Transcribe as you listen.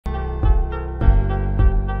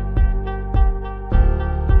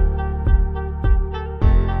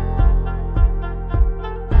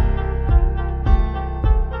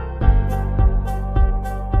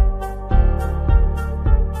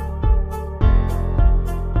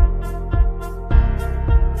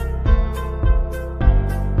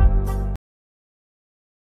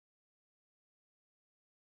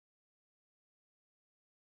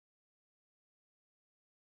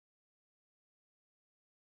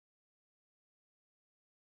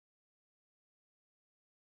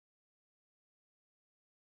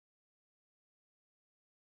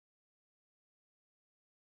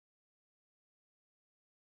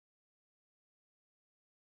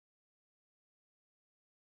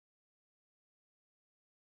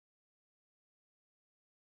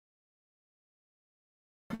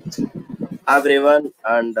Hi everyone,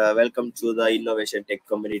 and welcome to the Innovation Tech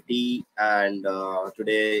Community. And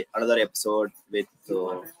today, another episode with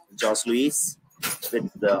Josh Lewis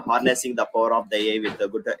with harnessing the power of the AI with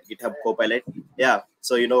the GitHub Copilot. Yeah,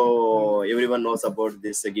 so everyone knows about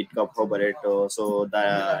this GitHub Copilot. So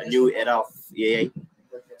the new era of AI.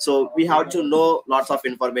 So we have to know lots of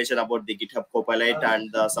information about the GitHub Copilot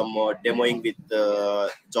and some demoing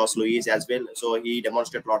with Josh Lewis as well. So he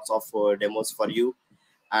demonstrated lots of demos for you,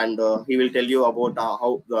 and he will tell you about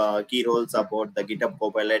how key roles about the GitHub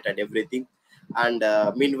Copilot and everything. And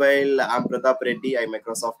meanwhile, I'm Pratap Reddy. I'm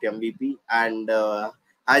Microsoft MVP, and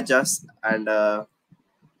I just and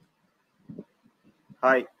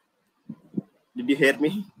hi. Did you hear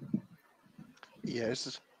me?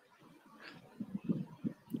 Yes.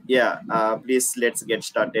 Yeah. Please let's get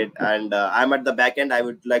started. And I'm at the back end. I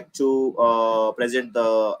would like to present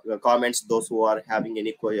the comments. Those who are having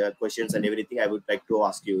any questions and everything, I would like to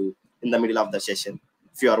ask you in the middle of the session,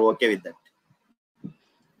 if you are okay with that.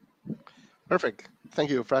 Perfect. Thank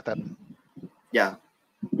you, Pratap. Yeah.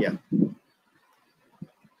 Yeah.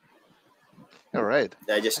 All right.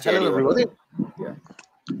 I just shared Hello, your. everybody. Yeah.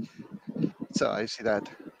 So I see that.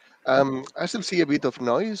 I still see a bit of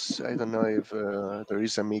noise. I don't know if there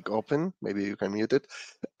is a mic open. Maybe you can mute it.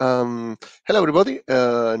 Hello, everybody.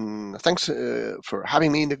 And thanks for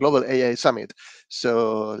having me in the Global AI Summit.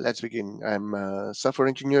 So let's begin. I'm a software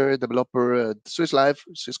engineer, developer at Swiss Life,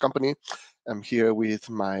 Swiss company. I'm here with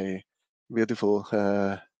my beautiful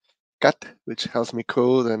cat, which helps me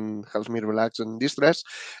code and helps me relax and distress.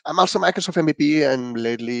 I'm also Microsoft MVP and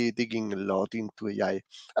lately digging a lot into AI.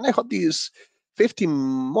 And I hope these 15,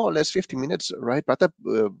 more or less 50 minutes, right, Pratap,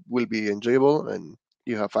 will be enjoyable and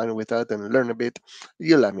you have fun with that and learn a bit.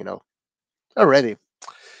 You let me know. Alrighty.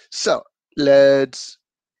 So let's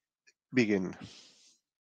begin.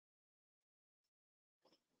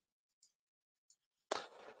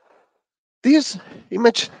 This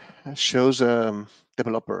image shows a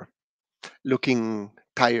developer looking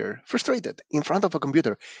tired, frustrated in front of a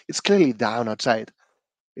computer. It's clearly down outside.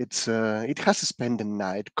 It has spent the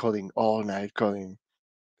night coding, all night coding.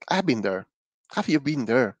 I've been there. Have you been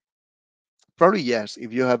there? Probably yes,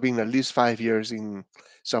 if you have been at least 5 years in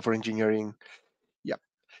software engineering. Yeah.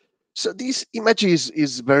 So this image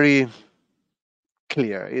is very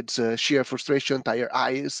clear. It's sheer frustration, tired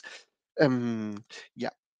eyes. Yeah.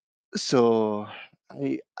 So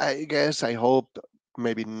I guess I hope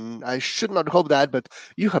maybe I should not hope that, but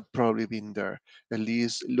you have probably been there, at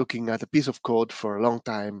least looking at a piece of code for a long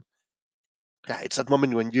time. Yeah, it's that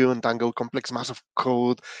moment when you untangle complex mass of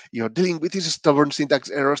code, you're dealing with these stubborn syntax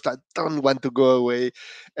errors that don't want to go away.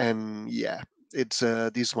 And yeah, it's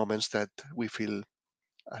these moments that we feel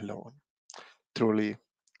alone, truly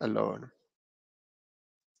alone.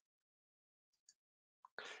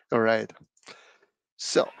 All right.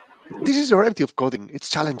 So this is the reality of coding. It's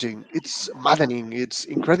challenging, it's maddening, it's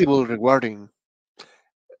incredible rewarding.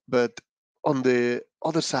 But on the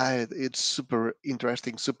other side, it's super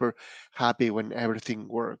interesting, super happy when everything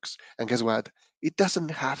works. And guess what? It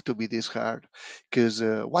doesn't have to be this hard. Because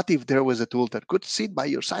what if there was a tool that could sit by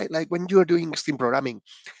your side, like when you're doing extreme programming?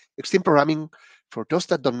 Extreme programming, for those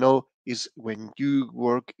that don't know, is when you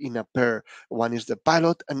work in a pair. One is the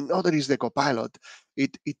pilot, and another is the copilot.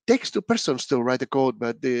 It takes two persons to write the code,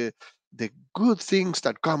 but the good things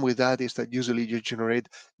that come with that is that usually you generate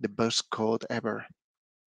the best code ever.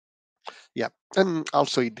 Yeah, and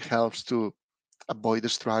also it helps to avoid the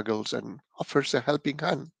struggles and offers a helping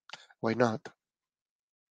hand. Why not?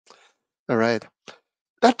 All right.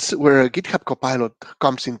 That's where GitHub Copilot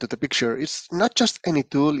comes into the picture. It's not just any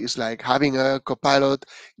tool, it's like having a copilot,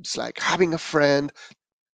 it's like having a friend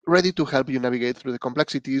ready to help you navigate through the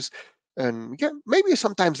complexities. And yeah, maybe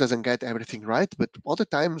sometimes doesn't get everything right, but other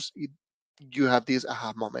times you have this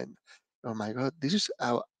aha moment. Oh my God, this is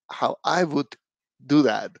how I would do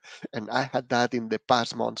that. And I had that in the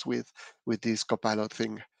past months with this copilot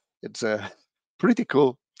thing. It's pretty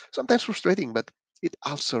cool. Sometimes frustrating, but it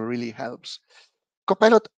also really helps.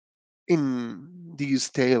 Copilot in this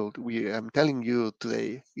tale we am telling you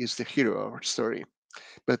today is the hero of our story.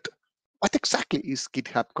 But what exactly is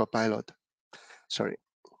GitHub Copilot? Sorry,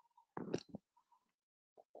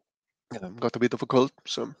 got a bit of a cold,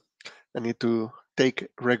 so I need to take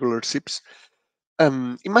regular sips.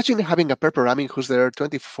 Imagine having a pair programming who's there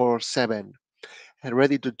 24/7 and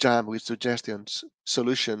ready to jump with suggestions,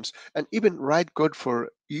 solutions, and even write code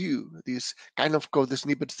for you. This kind of code, the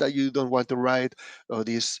snippets that you don't want to write, or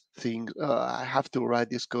this thing, I have to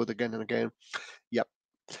write this code again and again. Yep.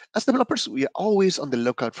 As developers, we are always on the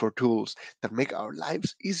lookout for tools that make our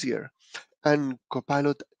lives easier. And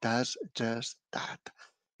Copilot does just that.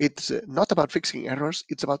 It's not about fixing errors,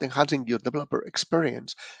 it's about enhancing your developer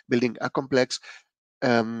experience, building a complex,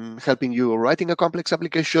 helping you writing a complex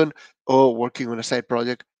application or working on a side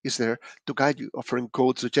project is there to guide you, offering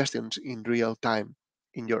code suggestions in real time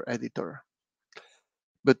in your editor.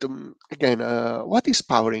 But again, what is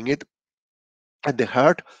powering it? At the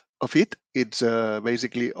heart of it, it's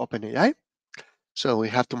basically OpenAI. So we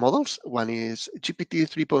have two models. One is GPT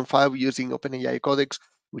 3.5 using OpenAI codecs,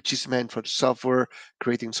 which is meant for software,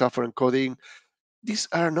 creating software and coding. These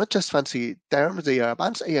are not just fancy terms, they are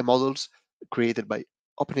advanced AI models created by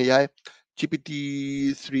OpenAI.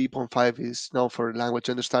 GPT 3.5 is known for language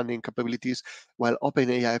understanding capabilities, while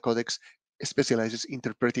OpenAI Codex specializes in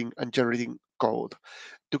interpreting and generating code.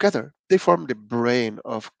 Together, they form the brain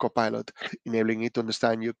of Copilot, enabling it to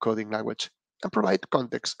understand your coding language and provide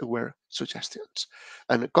context-aware suggestions.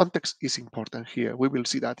 And context is important here. We will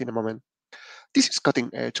see that in a moment. This is cutting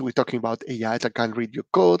edge. We're talking about AI that can read your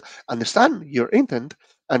code, understand your intent,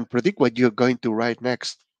 and predict what you're going to write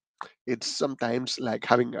next. It's sometimes like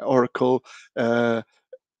having Oracle in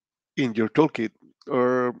your toolkit,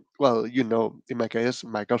 or well, in my case,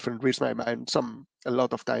 my girlfriend reads my mind a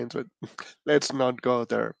lot of times, but let's not go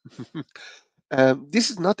there.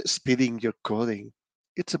 This is not speeding your coding;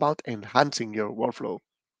 it's about enhancing your workflow,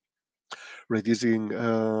 reducing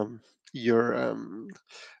your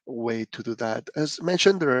way to do that. As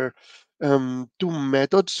mentioned, there are two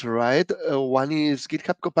methods, right? One is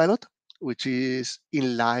GitHub Copilot, which is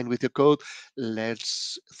in line with your code.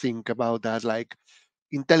 Let's think about that like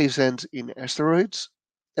intelligence in asteroids,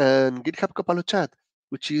 and GitHub Copilot Chat,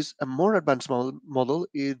 which is a more advanced model.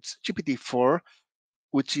 It's GPT-4,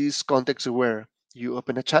 which is context aware. You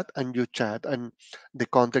open a chat and you chat, and the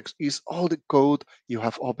context is all the code you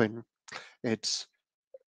have open. It's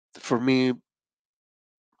for me,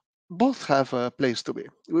 both have a place to be.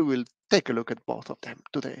 We will take a look at both of them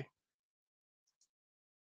today.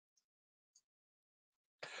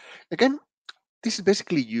 Again, this is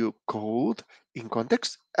basically you code in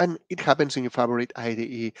context, and it happens in your favorite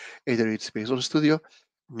IDE. Either it's Visual Studio,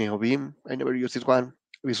 NeoBeam, I never use this one,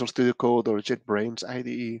 Visual Studio Code, or JetBrains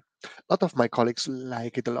IDE. A lot of my colleagues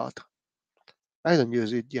like it a lot. I don't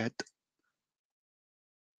use it yet.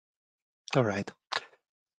 All right.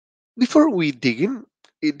 Before we dig in,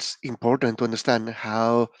 it's important to understand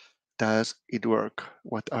how does it work?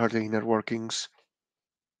 What are the inner workings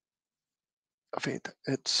of it?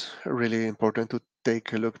 It's really important to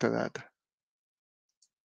take a look at that.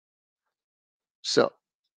 So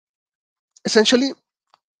essentially,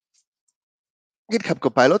 GitHub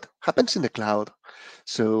Copilot happens in the cloud.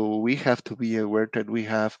 So we have to be aware that we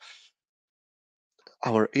have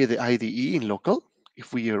our IDE in local.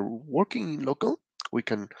 If we are working in local, we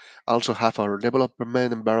can also have our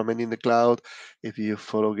development environment in the cloud. If you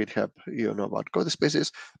follow GitHub, you know about code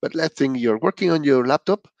spaces. But let's think you're working on your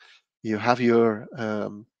laptop, you have your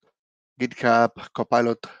GitHub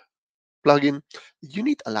Copilot plugin, you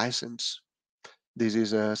need a license. This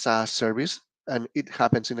is a SaaS service and it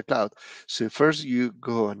happens in the cloud. So first you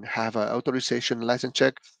go and have an authorization license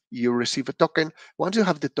check, you receive a token. Once you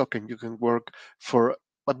have the token, you can work for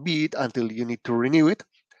a bit until you need to renew it.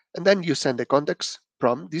 And then you send a context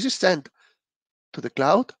prompt. This is sent to the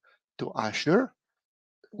cloud, to Azure,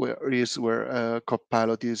 where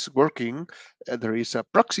Copilot is working. There is a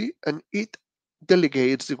proxy and it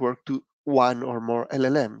delegates the work to one or more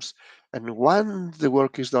LLMs. And once the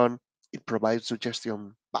work is done, it provides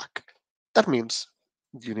suggestion back. That means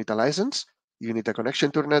you need a license, you need a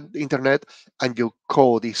connection to internet, and your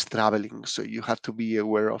code is traveling. So you have to be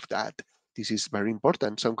aware of that. This is very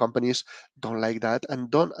important. Some companies don't like that and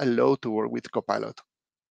don't allow to work with Copilot.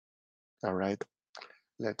 All right,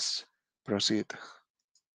 let's proceed.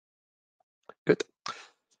 Good.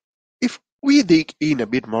 If we dig in a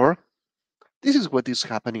bit more, this is what is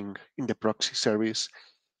happening in the proxy service.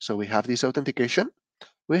 So we have this authentication,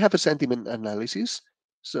 we have a sentiment analysis.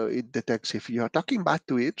 So it detects if you are talking back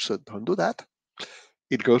to it, so don't do that.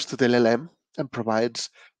 It goes to the LLM and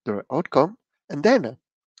provides the outcome. And then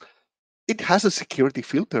it has a security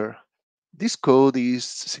filter. This code is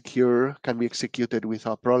secure, can be executed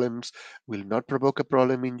without problems, will not provoke a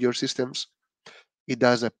problem in your systems. It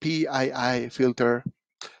does a PII filter.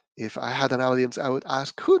 If I had an audience, I would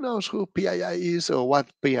ask, who knows who PII is or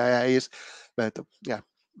what PII is? But yeah,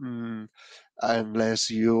 unless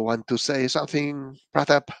you want to say something,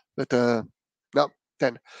 Pratap, but no,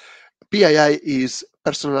 then PII is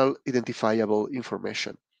personal identifiable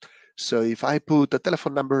information. So if I put a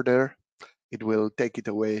telephone number there, it will take it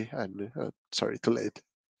away and sorry, too late,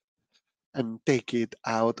 and take it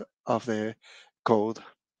out of the code.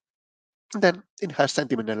 And then it has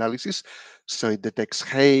sentiment analysis, so it detects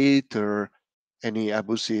hate or any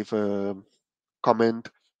abusive comment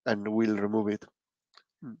and will remove it.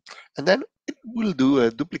 And then it will do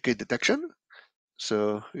a duplicate detection.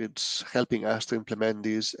 So it's helping us to implement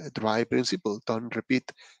this dry principle. Don't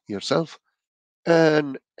repeat yourself.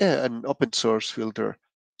 And an open source filter.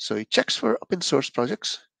 So it checks for open source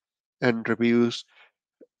projects and reviews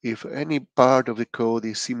if any part of the code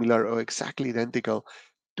is similar or exactly identical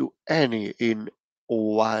to any in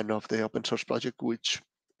one of the open source project which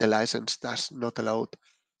the license does not allow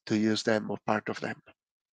to use them or part of them.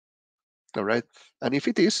 All right. And if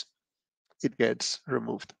it is, it gets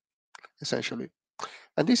removed essentially.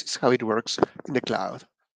 And this is how it works in the cloud.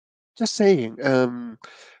 Just saying,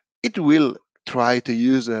 it will try to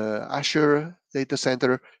use a Azure data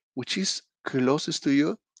center, which is closest to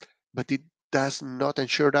you, but it does not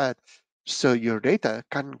ensure that. So your data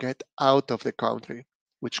can get out of the country,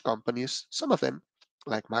 which companies, some of them,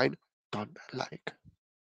 like mine, don't like.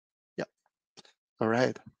 Yeah, all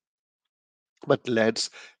right. But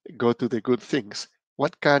let's go to the good things.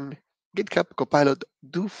 What can GitHub Copilot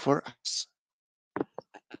do for us?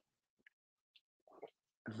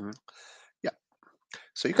 Mhm. Yeah,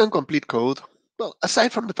 so you can complete code. Well,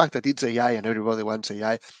 aside from the fact that it's AI and everybody wants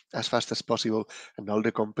AI as fast as possible, and all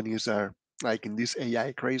the companies are like in this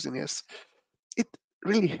AI craziness, it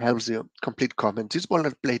really helps you complete comments. It's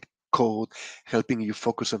boilerplate code helping you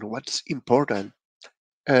focus on what's important,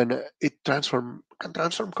 and it can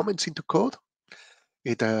transform comments into code.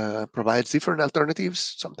 It provides different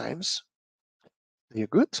alternatives. Sometimes they're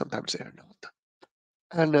good, sometimes they're not,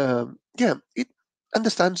 and yeah, it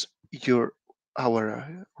understands your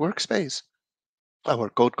our workspace, our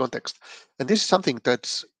code context, and this is something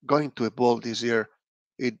that's going to evolve this year.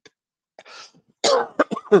 It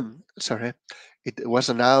sorry, it was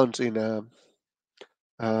announced in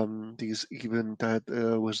this event that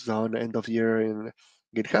was done end of year in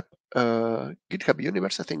GitHub, GitHub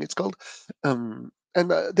Universe, I think it's called. And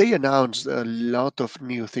they announced a lot of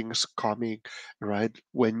new things coming, right?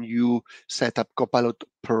 When you set up Copilot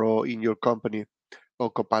Pro in your company or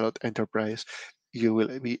Copilot Enterprise, you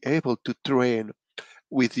will be able to train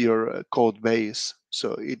with your code base.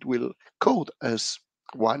 So it will code as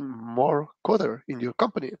one more coder in your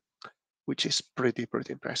company, which is pretty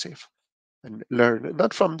impressive, and learn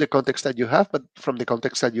not from the context that you have, but from the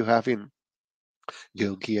context that you have in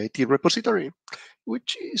your Git repository,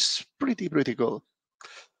 which is pretty cool.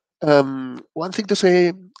 One thing to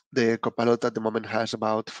say, the Copilot at the moment has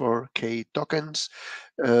about 4K tokens.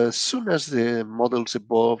 As soon as the models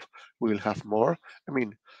evolve, we will have more. I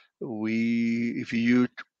mean, if you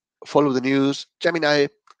follow the news, Gemini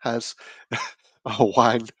has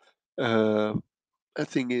one, uh, I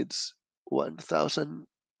think it's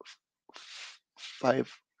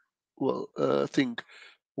 1,005, well, I think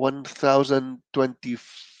 1,020,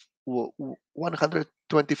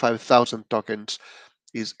 125,000 tokens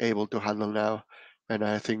is able to handle now, and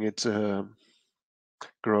I think it's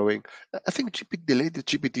growing. I think the latest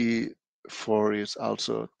GPT-4 is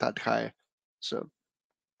also that high, so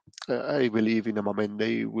I believe in a moment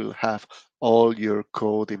they will have all your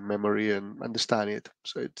code in memory and understand it.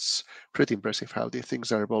 So it's pretty impressive how the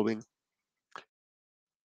things are evolving.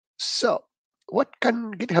 So, what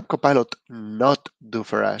can GitHub Copilot not do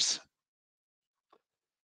for us?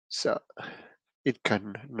 So, it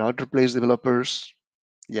can not replace developers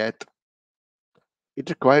yet. It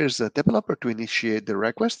requires the developer to initiate the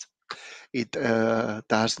request. It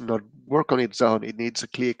does not work on its own. It needs a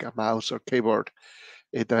click, a mouse, or keyboard.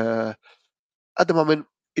 It at the moment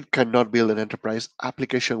it cannot build an enterprise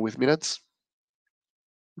application with minutes,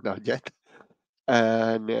 not yet.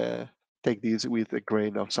 And take this with a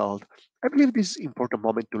grain of salt. I believe this is an important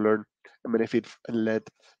moment to learn and benefit and let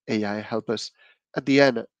AI help us. At the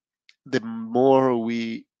end, the more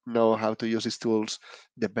we know how to use these tools,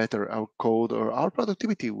 the better our code or our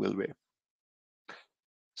productivity will be.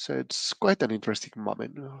 So it's quite an interesting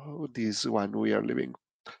moment, this one we are living.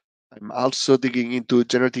 I'm also digging into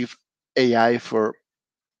generative AI for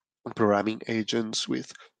programming agents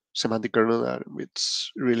with semantic kernel.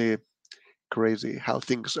 It's really crazy how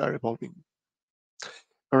things are evolving.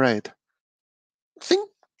 All right, I think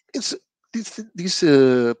it's these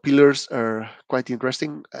pillars are quite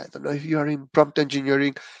interesting. I don't know if you are in prompt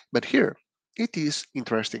engineering, but here it is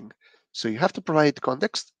interesting. So you have to provide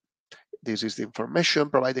context. This is the information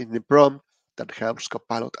provided in the prompt that helps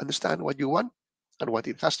Copilot understand what you want and what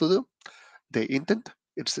it has to do. The intent,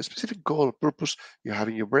 it's the specific goal, purpose you have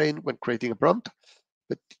in your brain when creating a prompt.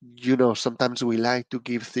 But sometimes we like to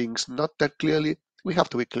give things not that clearly. We have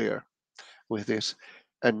to be clear with this.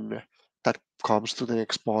 And that comes to the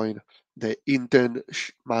next point. the intent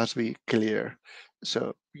must be clear.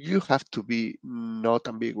 So you have to be not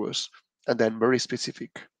ambiguous and then very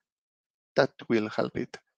specific. That will help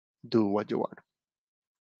it do what you want.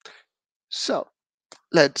 So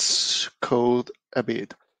let's code a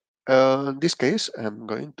bit. In this case, I'm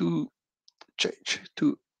going to change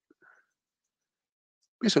to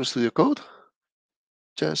Visual Studio Code.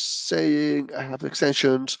 Just saying I have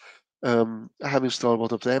extensions. I have installed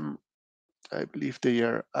both of them. I believe they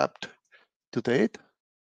are up to date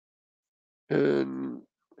and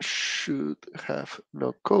should have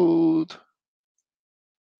no code.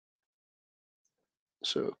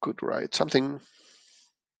 So could write something.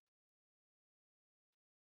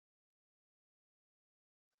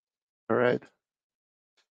 All right.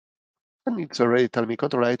 And it's already telling me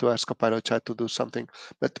Control I to ask Copilot Chat to do something,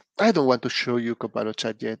 but I don't want to show you Copilot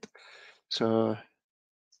Chat yet. So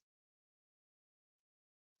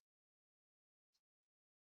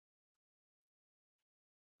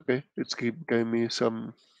okay, it's keep giving me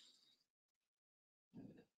some.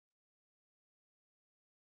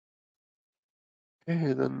 I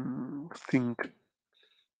don't think.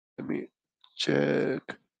 Let me check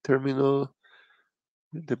terminal,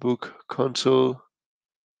 the book console.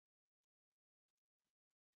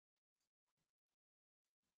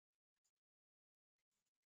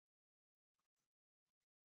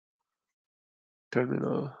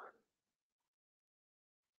 Terminal.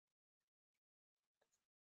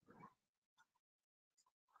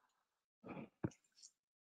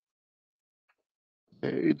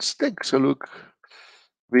 It takes a look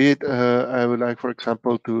with. I would like, for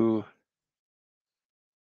example, to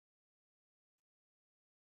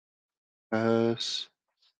as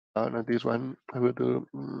not this one. I will do.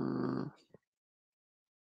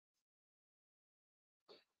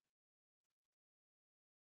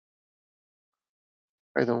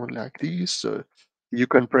 I don't like these. So you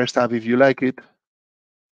can press tab if you like it.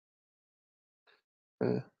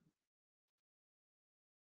 Uh,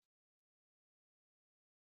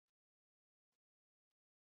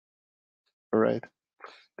 all right,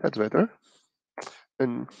 that's better.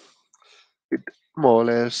 And it more or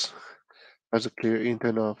less has a clear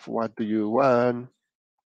intent of what do you want,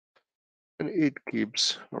 and it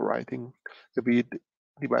keeps writing the bit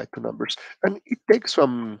divide to numbers, and it takes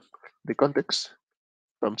from the context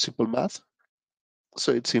from simple math,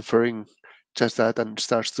 so it's inferring just that and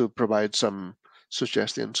starts to provide some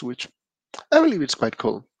suggestions, which I believe it's quite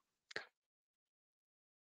cool.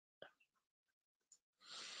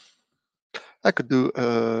 I could do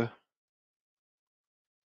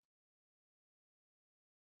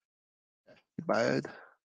divide.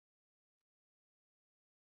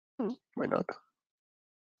 Why not? I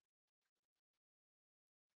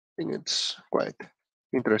think it's quite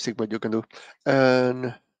interesting what you can do.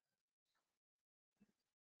 And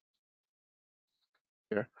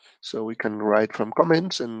here, so we can write from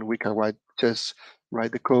comments, and we can just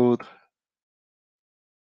write the code.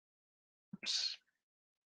 Oops.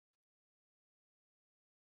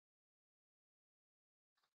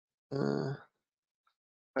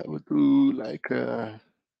 I would do like all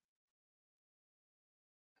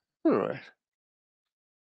right.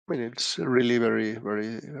 I mean, it's really very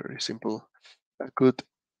simple. I could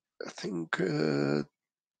think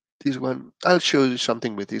this one. I'll show you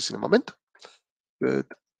something with this in a moment. But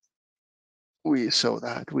we saw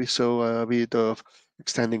that. We saw a bit of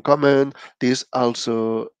extending comment. This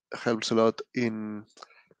also helps a lot in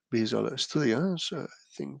Visual Studio. So I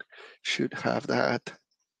think should have that.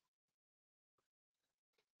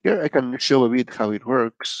 Here I can show a bit how it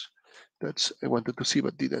works. That's I wanted to see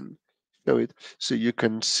but didn't show it. So you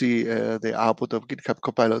can see the output of GitHub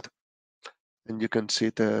Copilot, and you can see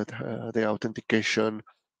that the authentication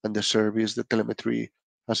and the service, the telemetry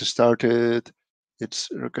has started. It's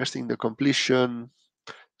requesting the completion.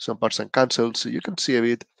 Some parts are cancelled, so you can see a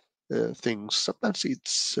bit things. Sometimes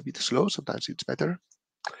it's a bit slow, sometimes it's better.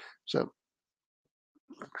 So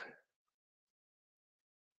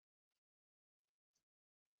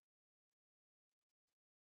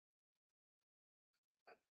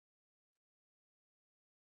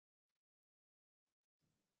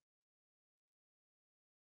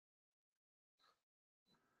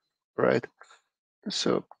right.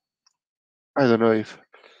 So I don't know if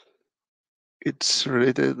it's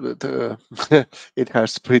related, but it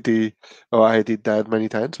has pretty. Oh, I did that many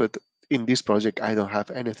times, but in this project, I don't have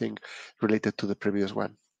anything related to the previous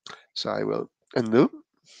one. So I will undo.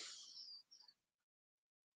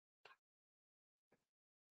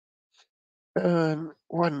 And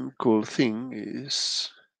one cool thing is,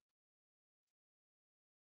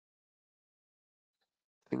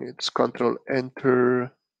 I think it's Control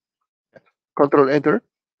Enter. Control Enter.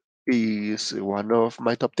 is one of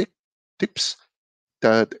my top tips,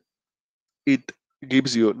 that it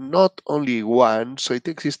gives you not only one, so it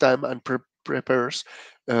takes its time and prepares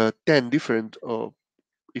 10 different, or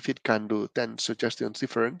if it can do 10 suggestions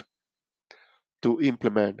different to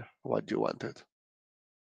implement what you wanted.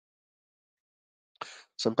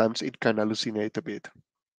 Sometimes it can hallucinate a bit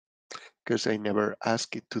because I never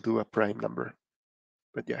ask it to do a prime number.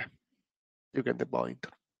 But yeah, you get the point.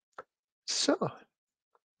 So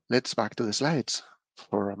let's back to the slides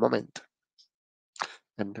for a moment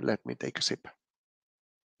and let me take a sip.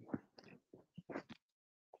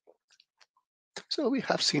 So we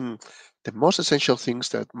have seen the most essential things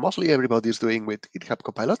that mostly everybody is doing with GitHub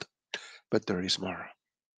Copilot, but there is more.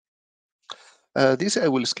 This I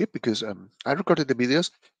will skip because I recorded the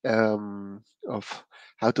videos of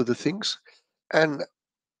how to do things. And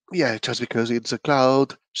yeah, just because it's a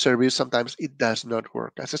cloud service, sometimes it does not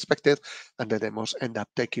work as expected, and the demos end up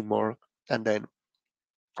taking more, and then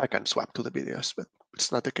I can swap to the videos, but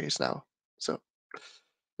it's not the case now. So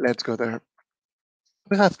let's go there.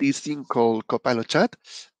 We have this thing called Copilot Chat.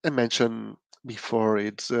 I mentioned before,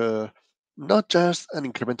 it's not just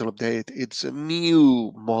an incremental update, it's a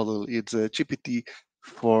new model. It's a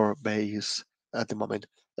GPT-4 base at the moment.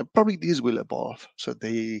 And probably this will evolve. So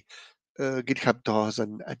they GitHub does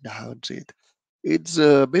and announce it. It's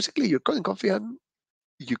basically your coding coffee, and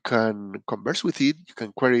you can converse with it, you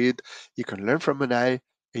can query it, you can learn from an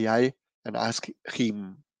AI and ask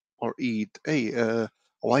him or it, hey,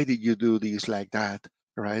 why did you do this like that,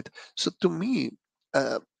 right? So to me,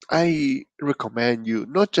 I recommend you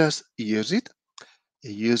not just use it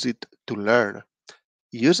to learn.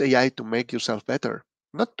 Use AI to make yourself better,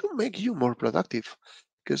 not to make you more productive,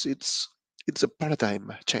 because it's a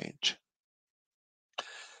paradigm change.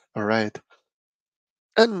 All right.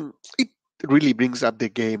 And it really brings up the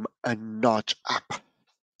game a notch up.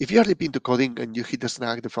 If you are deep into coding and you hit a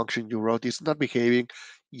snag, the function you wrote is not behaving,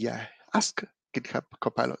 yeah, ask GitHub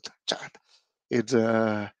Copilot chat. It's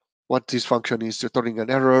what this function is returning an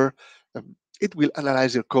error. It will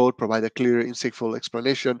analyze your code, provide a clear, insightful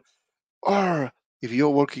explanation. Or if you're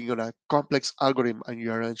working on a complex algorithm and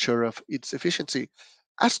you are unsure of its efficiency,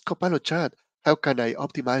 ask Copilot chat, how can I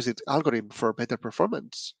optimize its algorithm for better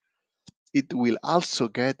performance? It will also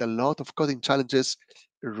get a lot of coding challenges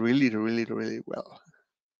really, really, really well.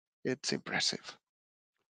 It's impressive.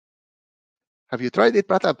 Have you tried it,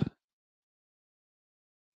 Pratap?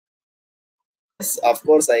 Yes, of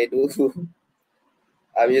course I do.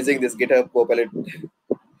 I'm using this GitHub Copilot.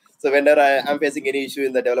 So whenever I'm facing any issue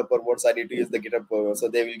in the developer mode, so I need to use the GitHub. So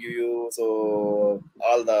they will give you so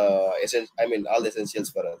all the all the essentials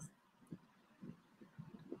for us.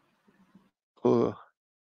 Oh,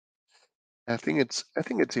 I think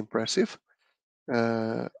it's impressive.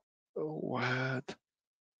 Uh, what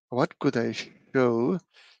what could I show?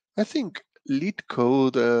 I think lead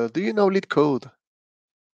code. Do you know lead code?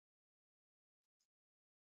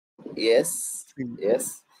 Yes, Mm,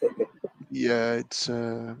 yes. yeah, it's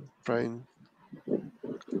trying.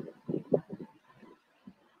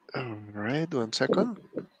 All right, 1 second.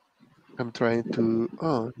 I'm trying to.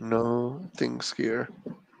 Oh no, things here.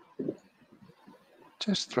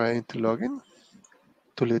 Just trying to log in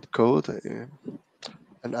to lead code,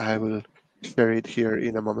 and I will share it here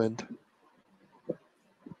in a moment.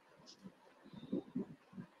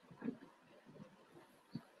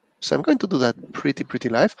 So I'm going to do that pretty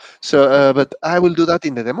live. So, but I will do that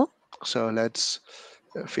in the demo. So let's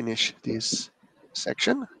finish this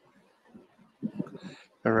section.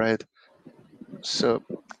 All right. So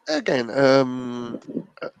again, uh,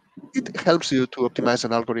 it helps you to optimize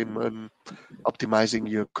an algorithm and optimizing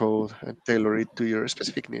your code and tailor it to your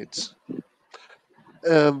specific needs.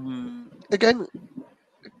 Again,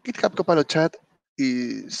 GitHub Copilot Chat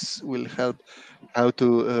will help how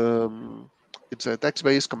to it's a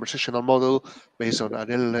text-based conversational model based on an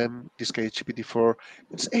LLM, this case GPT-4.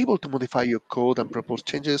 It's able to modify your code and propose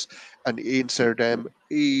changes and insert them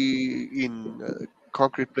in a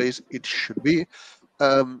concrete place it should be.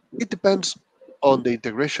 It depends on the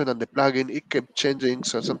integration and the plugin. It kept changing,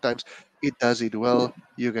 so sometimes it does it well.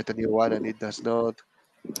 You get a new one and it does not,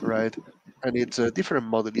 right? And it's a different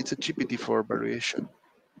model. It's a GPT-4 variation,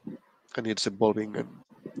 and it's evolving and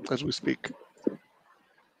as we speak.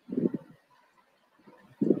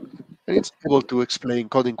 And it's able to explain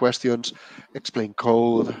coding questions, explain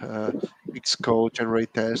code, fix code,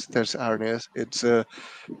 generate tests, test RNS. It's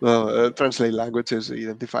translate languages,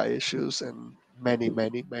 identify issues, and many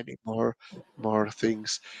more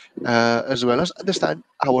things, as well as understand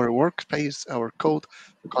our workspace, our code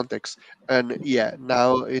context. And yeah,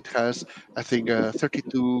 now it has, I think,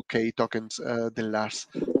 32K tokens the last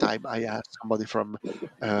time I asked somebody from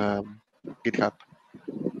um, GitHub.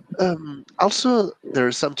 Also, there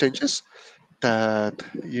are some changes that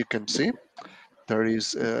you can see. There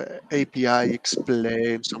is API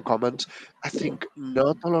explain some comments. I think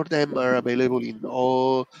not all of them are available in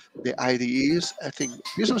all the IDEs. I think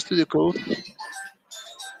Visual Studio Code,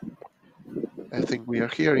 I think we are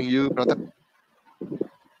hearing you, brother.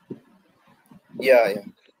 Yeah, yeah.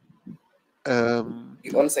 Um,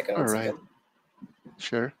 One second, all one right, second.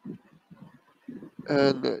 sure.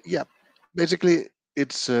 And yeah, basically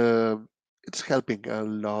it's helping a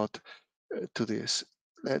lot to this.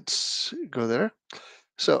 Let's go there.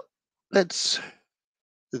 So let's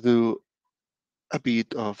do a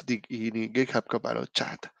bit of the GitHub Copilot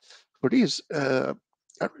chat. For this, I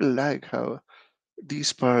really like how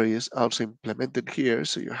this part is also implemented here.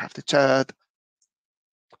 So you have the chat.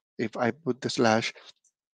 If I put the slash,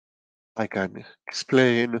 I can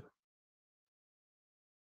explain.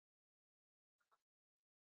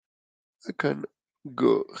 I can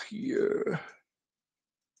go here.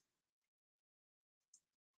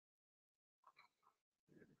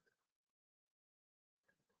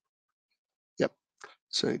 Yep.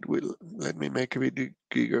 So it will let me make a bit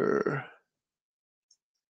bigger.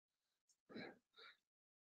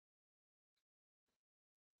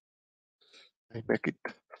 I make it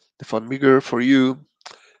the font bigger for you.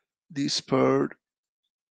 This part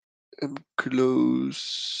and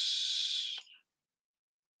close.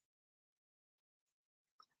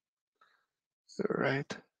 All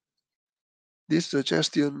right. These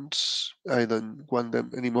suggestions, I don't want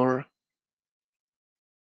them anymore.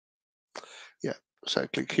 Yeah. So I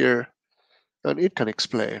click here and it can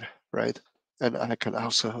explain, right? And I can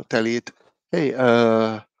also tell it, hey,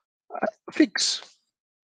 fix.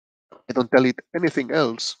 I don't tell it anything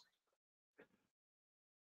else.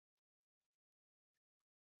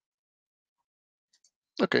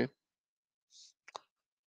 Okay,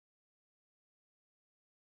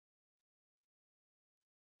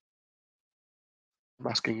 I'm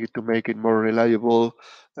asking it to make it more reliable,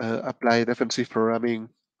 apply defensive programming.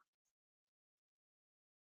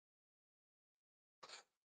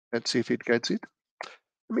 Let's see if it gets it.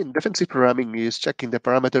 I mean, defensive programming is checking the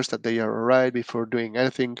parameters that they are right before doing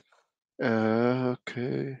anything.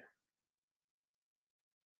 Okay.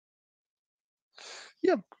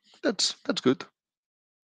 Yeah, that's good.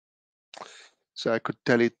 So I could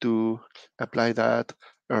tell it to apply that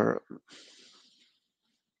or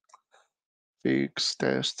fix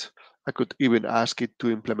test. I could even ask it to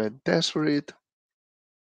implement tests for it.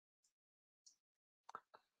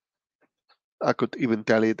 I could even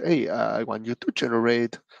tell it, hey, I want you to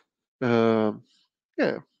generate. Um,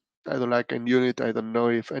 yeah, I don't like NUnit. I don't know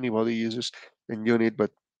if anybody uses NUnit, but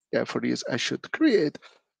yeah, for this I should create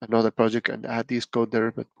another project and add this code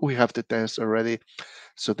there. But we have the test already,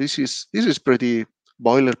 so this is pretty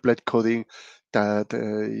boilerplate coding that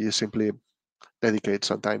you simply dedicate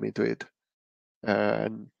some time into it,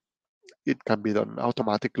 and it can be done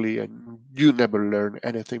automatically, and you never learn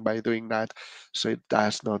anything by doing that. So it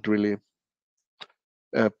does not really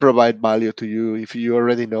provide value to you. If you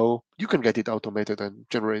already know, you can get it automated and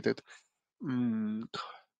generated. Mm,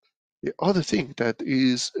 the other thing that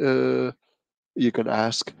is you can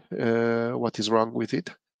ask what is wrong with it.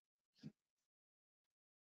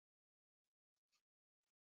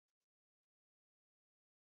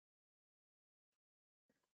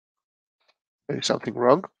 There is something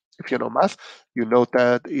wrong. If you know math, you know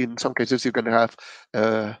that in some cases you can have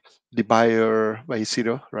the buyer by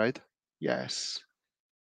zero, right? Yes.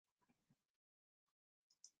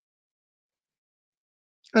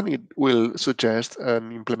 And it will suggest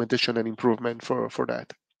an implementation and improvement for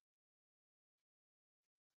that.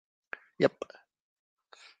 Yep.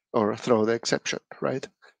 Or throw the exception, right?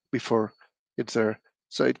 Before it's there.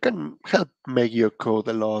 So it can help make your code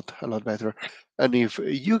a lot better. And if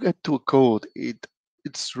you get to a code,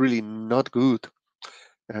 it's really not good.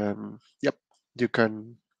 Yep, you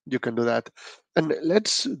can you can do that. And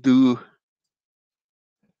let's do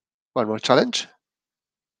one more challenge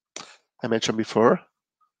I mentioned before,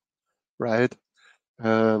 right?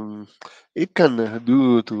 Um, it can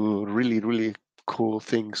do to really cool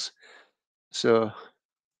things. So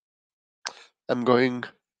I'm going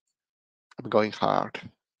I'm going hard.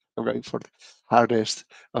 I'm going for the hardest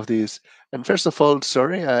of these. And first of all,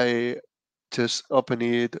 sorry, I just opened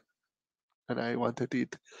it and I wanted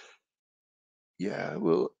it. Yeah,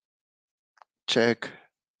 we'll check.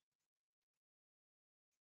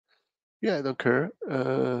 Yeah, I don't care.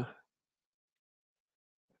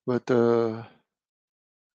 But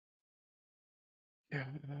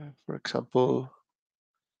yeah, for example,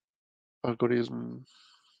 algorithm.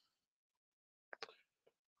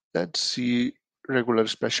 Let's see regular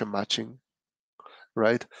expression matching,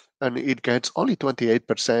 right? And it gets only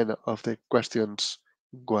 28% of the questions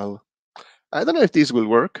well. I don't know if this will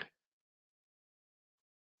work.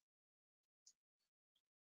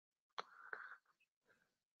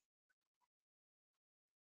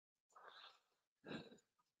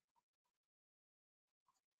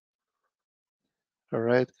 All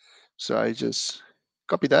right. So I just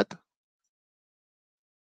copy that.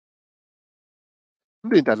 I'm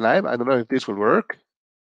doing that live. I don't know if this will work.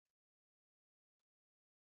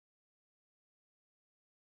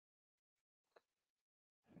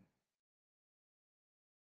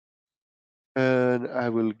 And I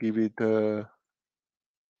will give it,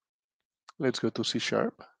 let's go to C#.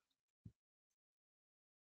 So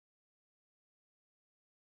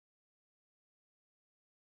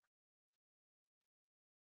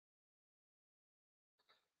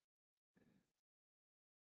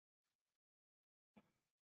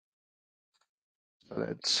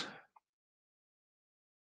let's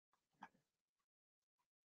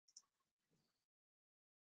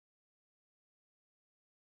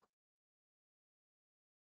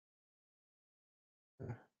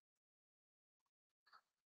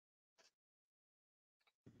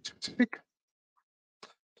specific.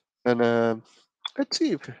 And let's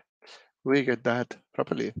see if we get that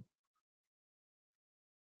properly.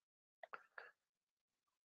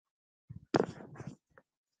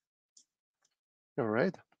 All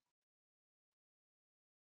right.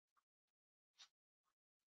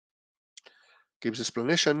 Gives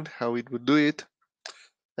explanation how it would do it,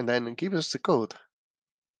 and then give us the code.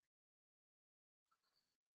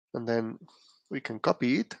 And then we can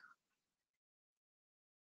copy it.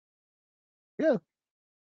 Yeah.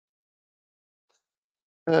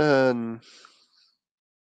 And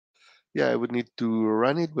yeah, I would need to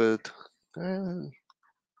run it, but uh,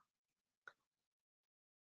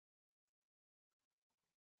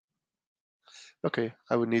 okay,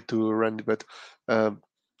 I would need to run it, but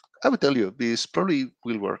I would tell you this probably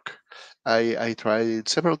will work. I tried it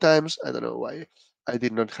several times. I don't know why I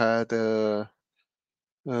did not have the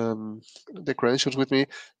credentials with me,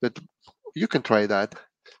 but you can try that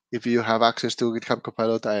if you have access to GitHub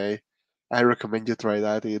Copilot. I recommend you try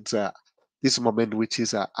that. It's this moment which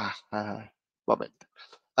is a moment.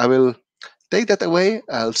 I will take that away.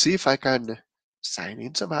 I'll see if I can sign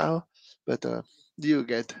in somehow, but you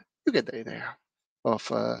get you get the idea of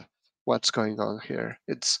what's going on here.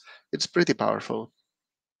 It's pretty powerful.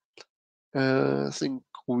 I think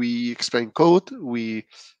we explain code. We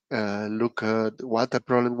look at what the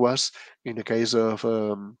problem was in the case of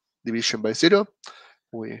division by zero.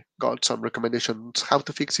 We got some recommendations how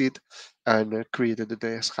to fix it and created the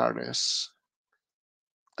test harness.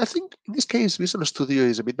 I think in this case, Visual Studio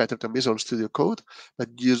is a bit better than Visual Studio Code, but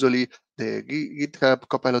usually the GitHub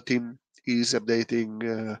Copilot team is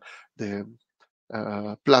updating the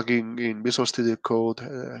plugin in Visual Studio Code,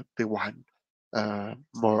 the one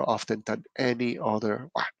more often than any other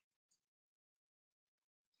one.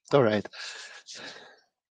 All right.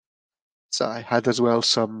 So I had as well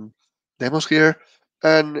some demos here.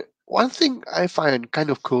 And one thing I find kind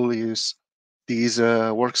of cool is this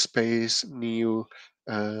workspace new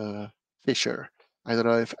feature. I don't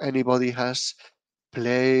know if anybody has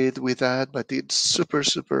played with that, but it's super,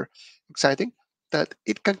 super exciting that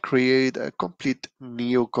it can create a complete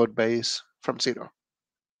new code base from zero.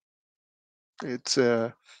 It's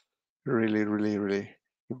really, really, really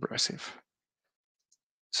impressive.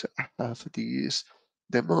 So I have this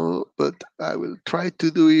demo, but I will try to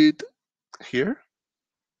do it here.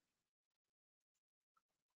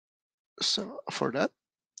 So for that,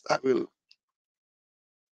 I will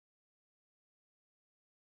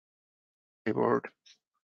keyboard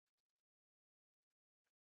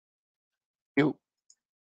new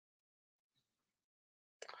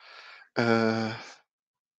uh,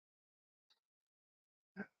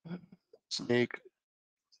 snake.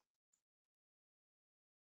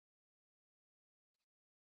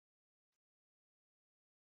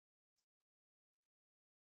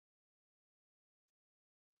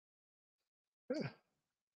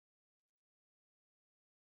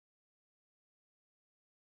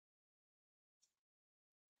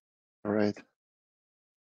 All right.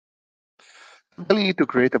 I'm telling you to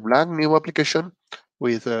create a blank new application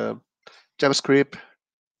with JavaScript,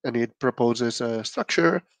 and it proposes a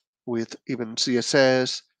structure with even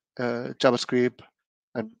CSS, JavaScript,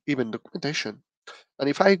 and even documentation. And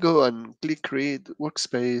if I go and click create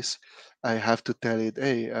workspace, I have to tell it,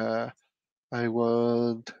 hey, I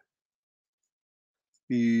want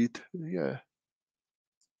it, yeah,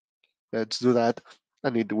 let's do that.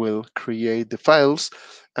 And it will create the files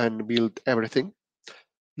and build everything.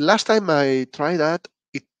 Last time I tried that,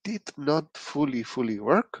 it did not fully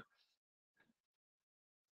work.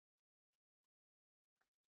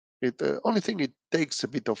 It only thing it takes a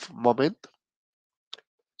bit of moment.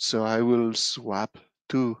 So I will swap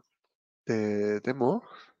to the demo.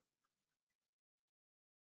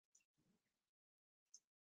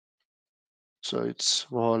 So it's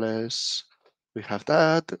more or less, we have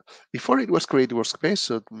that. Before it was create workspace,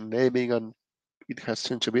 so naming and it has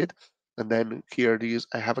changed a bit. And then here these,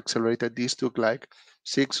 I have accelerated. These took like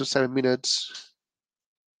 6 or 7 minutes.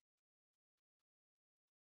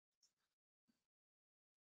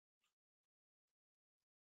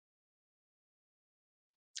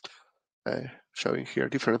 Showing here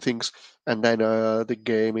different things. And then the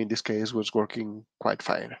game in this case was working quite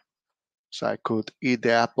fine. So I could eat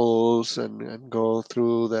the apples and go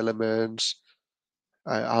through the elements.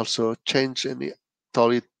 I also changed and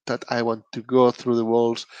told it that I want to go through the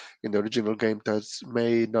walls. In the original game that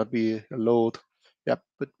may not be allowed. Yep,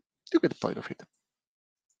 but you get the point of it.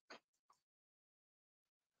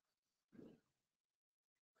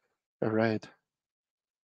 All right.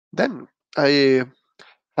 Then I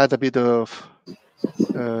had a bit of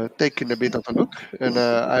taking a bit of a look, and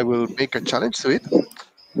I will make a challenge to it.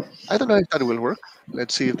 I don't know if that will work.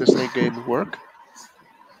 Let's see if the snake game work.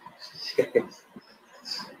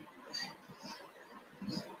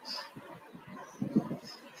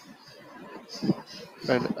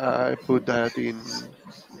 And I put that in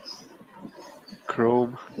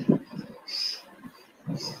Chrome.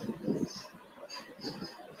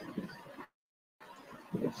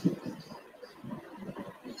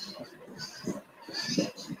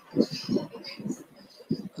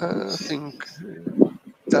 I think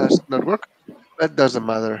does not work. That doesn't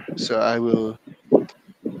matter. So I will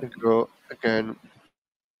go again.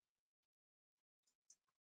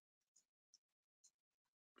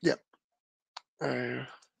 Yeah. Uh,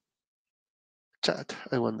 chat.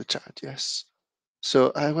 I want the chat. Yes.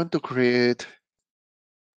 So I want to create.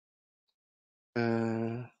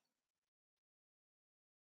 Uh,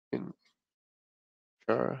 in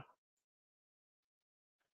sure.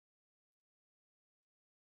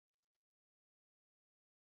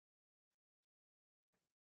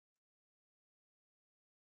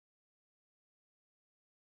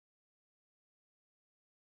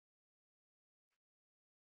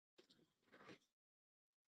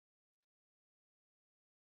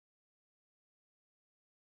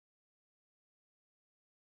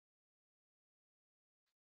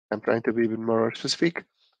 I'm trying to be a bit more specific.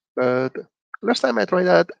 But last time I tried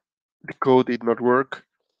that, the code did not work.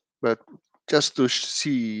 But just to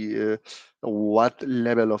see what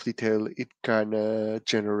level of detail it can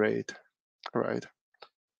generate. All right.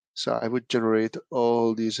 So I would generate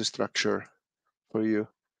all this structure for you.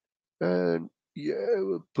 And yeah,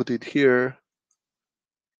 we'll put it here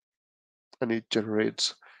and it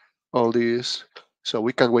generates all these. So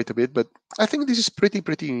we can wait a bit, but I think this is pretty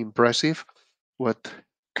impressive what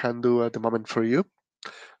can do at the moment for you.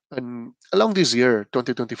 And along this year,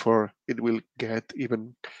 2024, it will get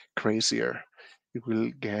even crazier. It will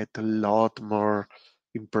get a lot more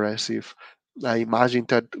impressive. I imagine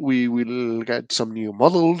that we will get some new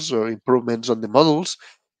models or improvements on the models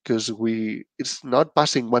because it's not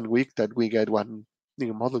passing 1 week that we get one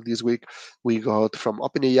new model this week. We got from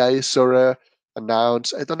OpenAI Sora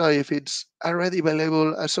announced. I don't know if it's already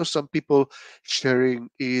available. I saw some people sharing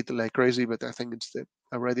it like crazy, but I think it's the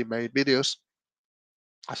already made videos.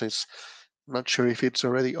 As it's not sure if it's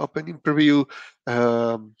already open in preview.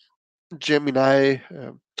 Gemini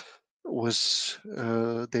was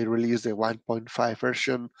they released the 1.5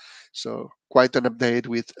 version, so quite an update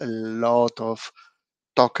with a lot of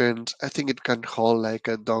tokens. I think it can hold like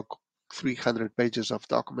a doc 300 pages of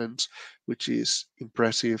documents, which is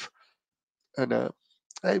impressive. And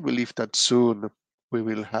I believe that soon we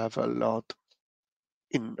will have a lot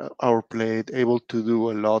in our plate, able to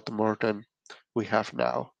do a lot more than we have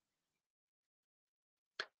now.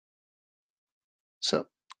 So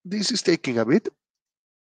this is taking a bit.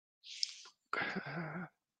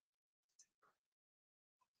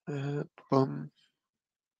 Boom.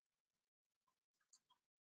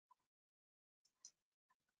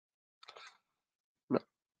 No,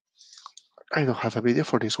 I don't have a video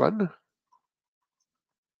for this one.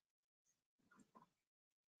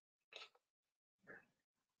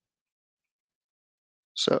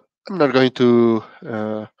 So I'm not going to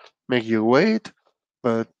make you wait.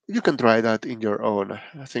 but you can try that in your own.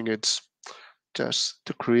 I think it's just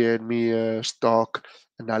to create me a stock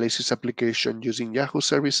analysis application using Yahoo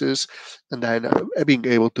services, and then being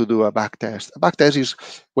able to do a backtest. A backtest is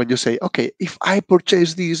when you say, okay, if I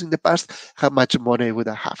purchased these in the past, how much money would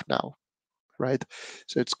I have now, right?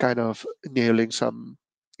 So it's kind of nailing some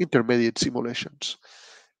intermediate simulations,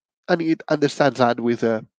 and it understands that with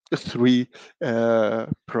a three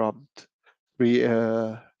prompt, three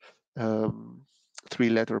um, three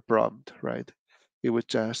letter prompt, right? It was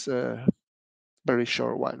just a very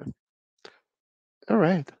short one. All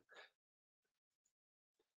right.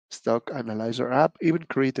 Stock Analyzer app even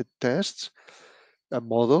created tests, a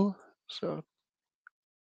model. So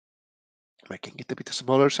making it a bit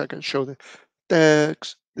smaller so I can show the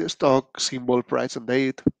text, the stock, symbol, price, and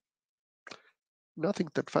date. Nothing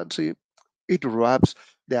that fancy. It wraps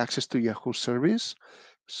the access to Yahoo service.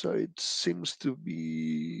 So it seems to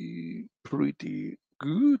be pretty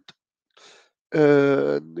good.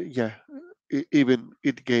 Yeah, even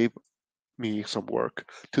it gave me some work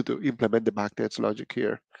to do, implement the backtest logic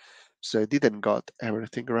here. So I didn't got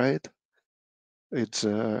everything right. It's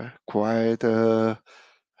quite a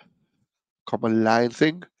common line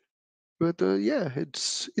thing, but yeah,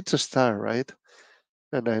 it's a star, right?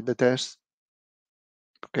 And then the test,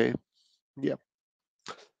 okay, yeah.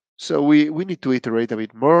 So we need to iterate a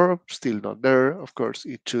bit more. Still not there. Of course,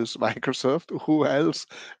 it choose Microsoft. Who else,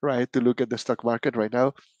 right? To look at the stock market right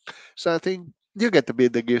now. So I think you get a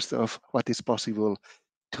bit the gist of what is possible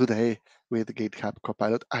today with GitHub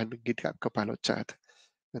Copilot and GitHub Copilot Chat.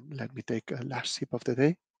 And let me take a last sip of the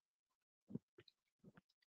day.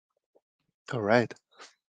 All right.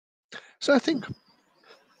 So I think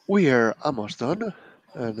we are almost done,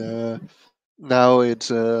 and now it's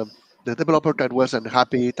the developer that was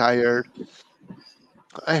unhappy, tired.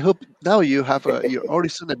 I hope now you have your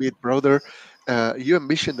horizon a bit broader. You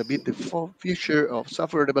envision a bit the future of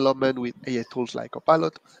software development with AI tools like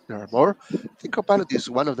Copilot. There are more. I think Copilot is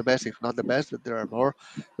one of the best, if not the best, but there are more.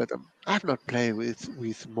 But I've not played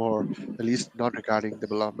with more, at least not regarding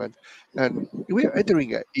development. And we are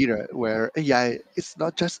entering an era where AI is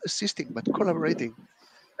not just assisting but collaborating,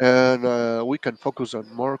 and we can focus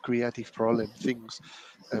on more creative problem things.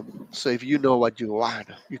 So if you know what you want,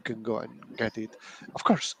 you can go and get it. Of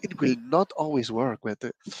course, it will not always work, but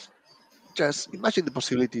just imagine the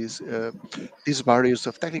possibilities. These barriers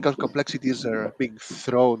of technical complexities are being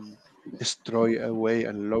thrown, destroy away,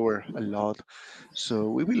 and lower a lot. So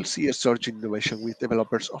we will see a surge in innovation with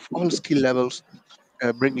developers of all skill levels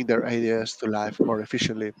bringing their ideas to life more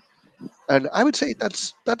efficiently. And I would say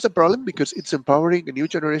that's a problem because it's empowering a new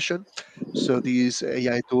generation. So these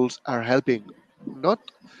AI tools are helping not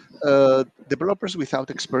developers without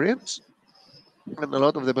experience, and a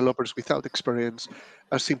lot of developers without experience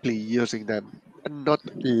are simply using them and not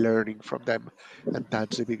learning from them, and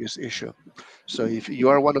that's the biggest issue. So if you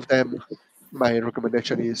are one of them, my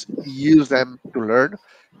recommendation is use them to learn,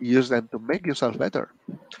 use them to make yourself better,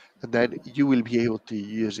 and then you will be able to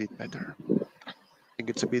use it better. I think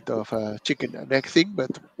it's a bit of a chicken and egg thing,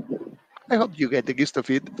 but I hope you get the gist of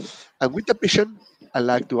it. And with the vision, I'd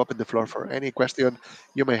like to open the floor for any question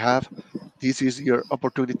you may have. This is your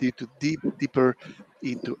opportunity to deep deeper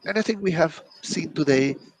into anything we have seen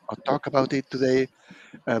today or talk about it today,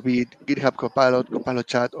 be it GitHub Copilot, Copilot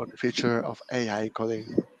Chat, or the future of AI coding.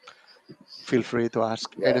 Feel free to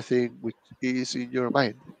ask Yeah, anything which is in your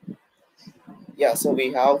mind. yeah. So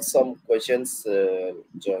we have some questions,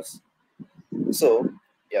 just so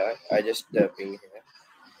yeah. I just ping here.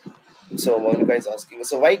 So one guy is asking,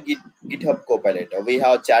 so why GitHub Copilot? We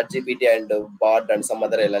have ChatGPT and Bard and some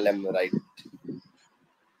other LLM, right?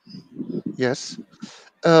 Yes.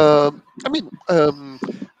 I mean,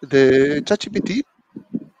 the ChatGPT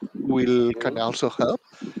will can Mm, also help.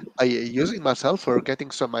 I use it myself for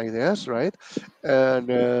getting some ideas, right? And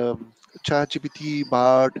ChatGPT,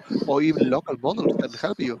 Bard, or even local models can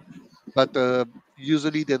help you, but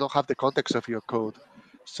usually they don't have the context of your code,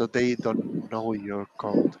 so they don't know your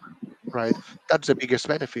code, right? That's the biggest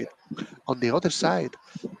benefit. On the other side,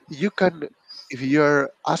 you can, if you're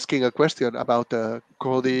asking a question about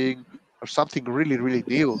coding or something really, really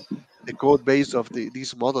new, the code base of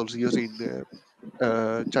these models using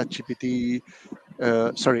ChatGPT,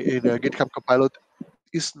 sorry, in GitHub Copilot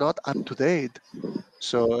is not up to date.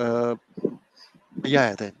 So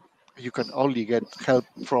yeah, then you can only get help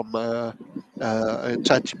from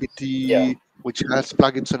yeah, ChatGPT, which has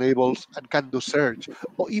plugins enabled and can do search.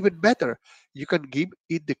 Or even better, you can give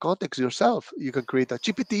it the context yourself. You can create a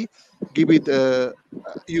GPT, give it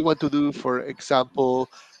you want to do, for example,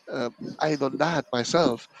 I done that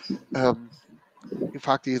myself. Um, in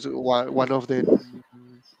fact, is one of the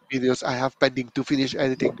videos I have pending to finish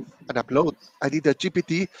editing and upload. I did a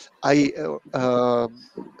GPT. I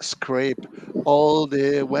scrape all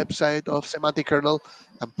the website of semantic kernel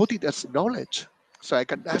and put it as knowledge. So I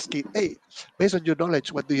can ask it, hey, based on your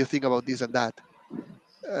knowledge, what do you think about this and that?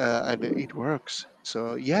 And it works.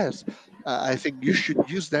 So yes, I think you should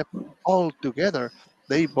use them all together.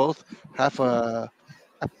 They both have a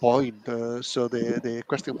point. So the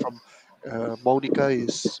question from Monica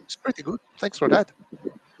is pretty good. Thanks for that.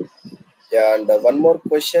 Yeah, and one more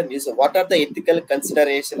question is, what are the ethical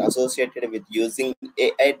considerations associated with using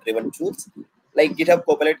AI-driven tools like GitHub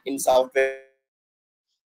Copilot in software development?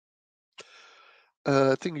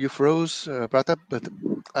 I think you froze, Pratap, but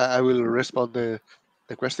I will respond the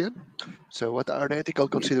question. So, what are the ethical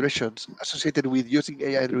considerations associated with using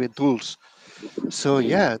AI-driven tools? So,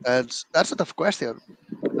 yeah, that's a tough question.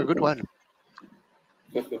 A good one.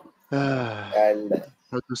 And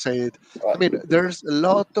How to say it? I uh, mean, there's a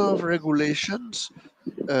lot of regulations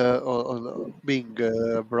being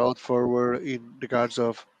brought forward in regards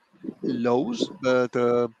of laws, but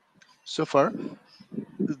so far,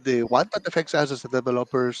 the one that affects us as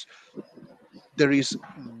developers, there is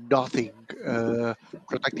nothing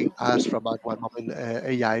protecting us from at one moment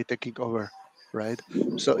AI taking over, right?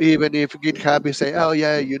 So even if GitHub is say, oh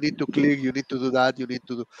yeah, you need to click, you need to do that, you need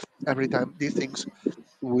to do every time, these things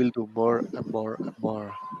will do more and more and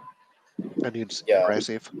more, and it's yeah,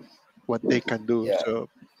 impressive what they can do. yeah, So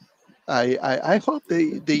I hope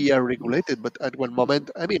they are regulated, but at one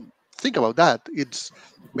moment, I mean, think about that. It's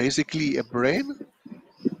basically a brain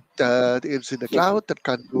that is in the cloud that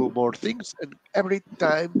can do more things, and every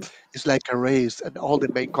time it's like a race, and all the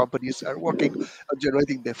main companies are working on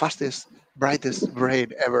generating the fastest, brightest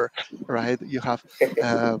brain ever, right? You have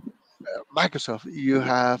uh, Microsoft, you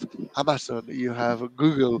have Amazon, you have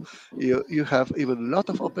Google, you have even a lot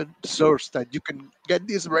of open source that you can get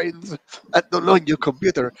these brains and download your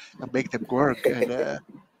computer and make them work. And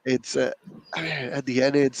it's I mean, at the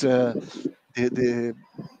end, it's the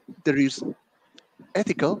there is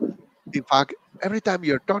ethical. In fact, every time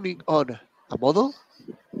you're turning on a model,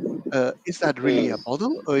 is that really a mm,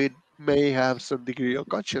 model, or it may have some degree of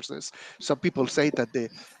consciousness? Some people say that the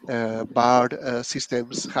BARD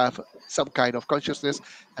systems have some kind of consciousness,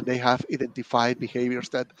 and they have identified behaviors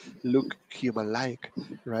that look human-like,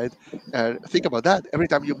 right? Think about that. Every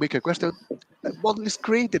time you make a question, a model is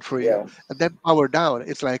created for you, yeah, and then power down.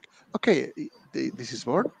 It's like, okay, this is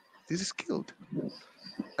born, this is killed.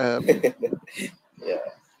 Um, yeah,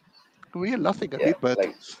 we are laughing at yeah, it, but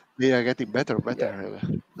like, they are getting better, yeah, better.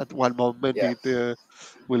 At one moment, yeah, it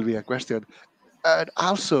will be a question. And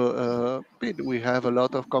also, I mean, we have a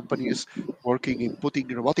lot of companies working in putting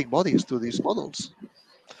robotic bodies to these models.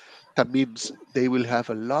 That means they will have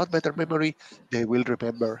a lot better memory, they will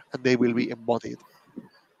remember, and they will be embodied.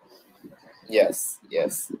 yes,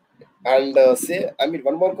 yes. And I mean,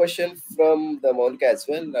 one more question from the Monica as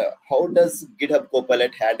well. How does GitHub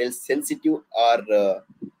Copilot handle sensitive or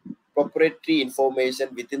proprietary information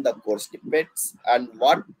within the core snippets, and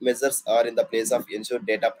what measures are in the place of ensure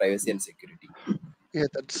data privacy and security? Yeah,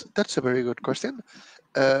 that's a very good question.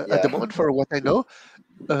 At the Yeah. moment, for what I know,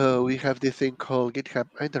 we have this thing called GitHub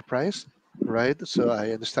Enterprise, right? So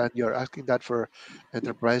I understand you're asking that for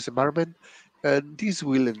enterprise environment, and this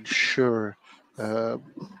will ensure uh,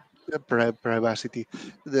 privacy.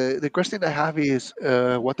 The question I have is,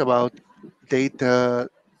 what about data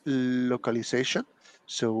localization?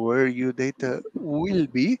 So where your data will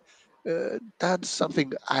be, that's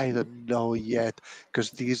something I don't know yet,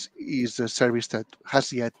 because this is a service that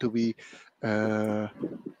has yet to be uh,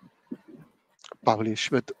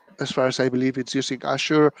 published. But as far as I believe, it's using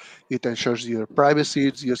Azure. It ensures your privacy.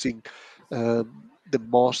 It's using the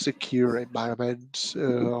most secure environments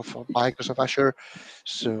of Microsoft Azure.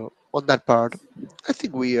 So on that part, I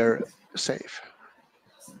think we are safe.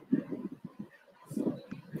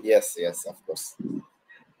 Yes, yes, of course.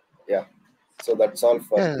 Yeah. So that's all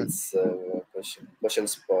for Yeah. this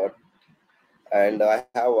questions part. And I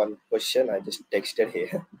have one question I just texted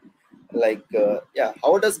here. Like, yeah,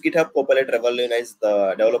 how does GitHub Copilot revolutionize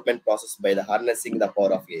the development process by the harnessing the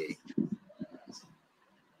power of AI?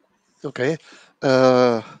 Okay.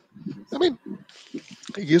 I mean,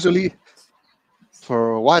 usually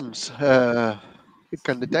for once, it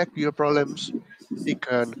can detect your problems. It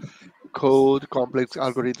can code complex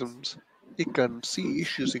algorithms. It can see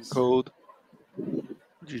issues in code.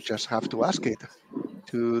 You just have to ask it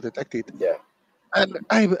to detect it. Yeah. And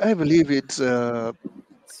I believe it's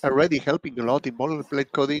already helping a lot in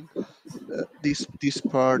boilerplate coding. This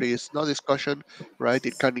part is no discussion, right?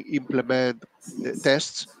 It can implement the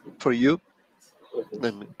tests for you.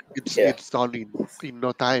 then Yeah. it's done in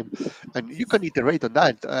no time, and you can iterate on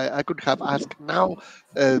that. I could have asked now,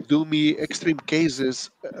 do me extreme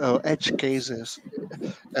cases, edge cases,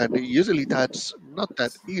 and usually that's not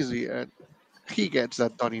that easy, and he gets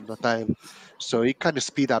that done in no time. So it can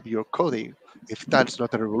speed up your coding. If that's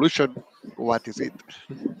not a revolution, what is it?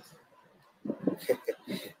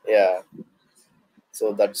 Yeah.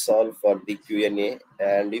 So that's all for the Q&A.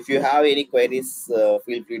 And if you have any queries, feel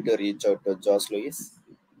free to reach out to Josh Lewis,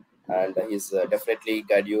 and he's definitely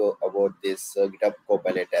guide you about this GitHub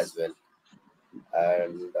Copilot as well.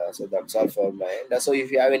 And so that's all for my end. So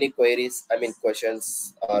if you have any queries, I mean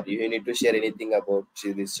questions, or you need to share anything about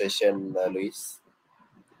this session, Luis.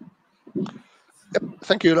 Yep.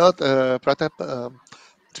 Thank you a lot, Pratap.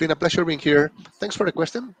 It's been a pleasure being here. Thanks for the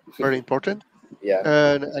question. Very important. Yeah.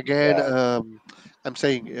 And again, Yeah. I'm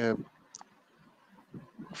saying,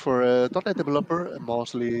 for a .NET developer,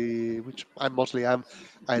 mostly, which I mostly am,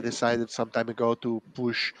 I decided some time ago to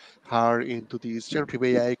push hard into this generative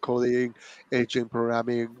AI coding, agent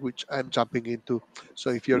programming, which I'm jumping into.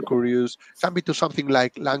 So if you're curious, jump into something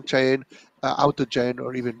like LangChain, AutoGen,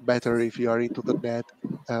 or even better if you are into .NET,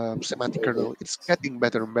 semantic kernel. Mhm. It's getting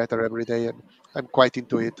better and better every day, and I'm quite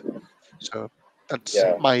into it. So that's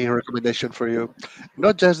Yeah. my recommendation for you.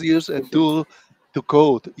 Not just use a tool to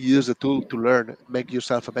code, use a tool to learn, make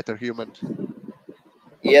yourself a better human.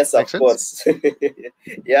 Yes, Make of sense? course.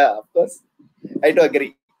 Yeah, of course. I do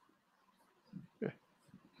agree. Yeah.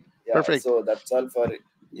 Yeah. Perfect. So that's all for.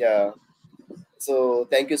 Yeah. So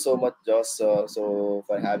thank you so much, Josh. So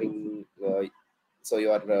for having. So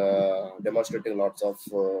you are demonstrating lots of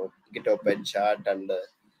GitHub and chat, and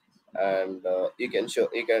you can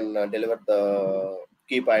deliver the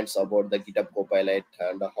key points about the GitHub Copilot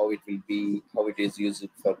and how it is used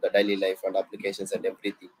for the daily life and applications and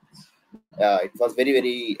everything. It was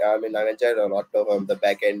very. I mean, I enjoyed a lot of the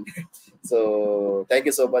back end. So thank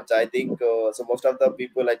you so much. I think so. Most of the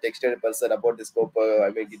people I texted a person about this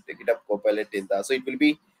GitHub Copilot in the, so it will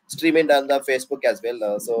be streamed on the Facebook as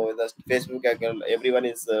well. So the Facebook account, everyone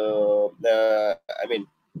is I mean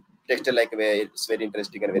texture like it's very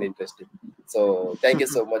interesting and very interesting. So thank you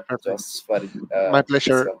so much, Perfect. Josh, for My this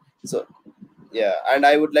pleasure. one. So yeah, and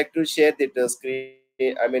I would like to share the screen.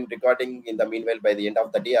 I mean, recording in the meanwhile by the end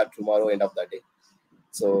of the day or tomorrow end of the day.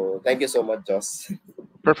 So thank you so much, Josh.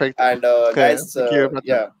 Perfect. And guys, Thank you,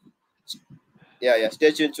 Pratap. yeah.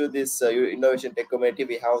 Stay tuned to this innovation tech community.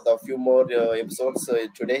 We have the few more episodes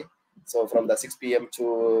today. So from the 6 p.m.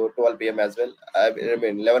 to 12 p.m. as well. I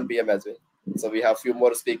mean 11 p.m. as well. So we have few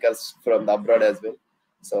more speakers from the abroad as well.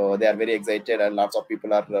 So they are very excited, and lots of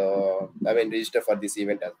people are I mean registered for this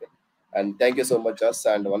event as well. And thank you so much, Josh.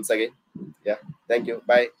 And once again, yeah, thank you.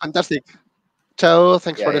 Bye. Fantastic. Ciao.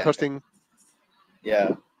 Thanks Yeah, for the yeah, hosting.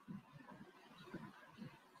 yeah.